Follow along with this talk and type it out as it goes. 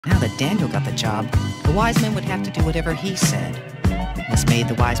Now that Daniel got the job, the wise men would have to do whatever he said. This made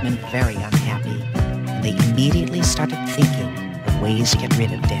the wise men very unhappy, and they immediately started thinking of ways to get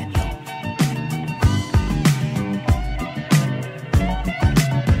rid of Daniel.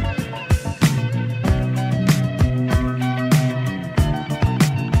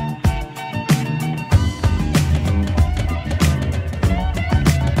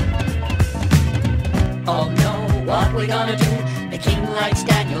 Oh no, what we gonna do? The king likes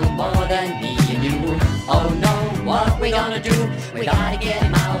Daniel more than me and you. Oh no, what we gonna do? We gotta get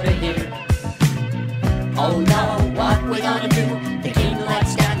him out of here. Oh no, what we gonna do? The king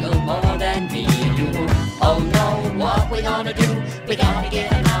likes Daniel more than me and you. Oh no, what we gonna do? We gotta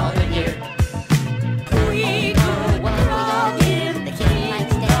get him out of here. We could rob him. The king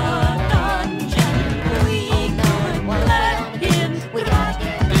likes Daniel dungeon. We could let him. We gotta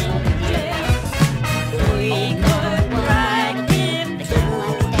get him out of jail. We could drag him to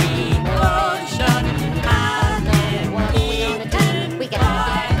the ocean and then eaten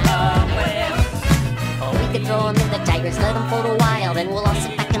by a whale. Or we could throw him in the tigers, let him float a while, then we'll all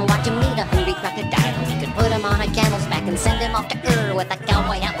sit back and watch him eat a hungry crocodile. We could put him on a camel's back and send him off to with a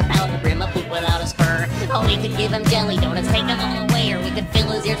cowboy hat without a brim, a boot without a spur. Or we could give him jelly donuts, take them all away, or we could fill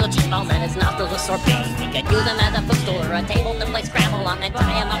his ears with cheese balls and his nostrils with sorbet. We could use him as a footstool or a table to play Scrabble on, then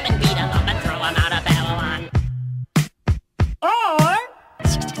tie him up and beat him up and throw him out of Babylon. Or...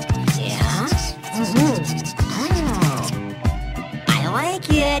 Yeah? Oh, I like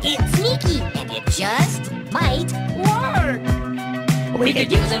it. It's sneaky, and it just might work. We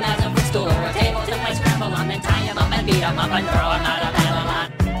could use him as a footstool or a table to play Scrabble on, then tie him up and beat him up and throw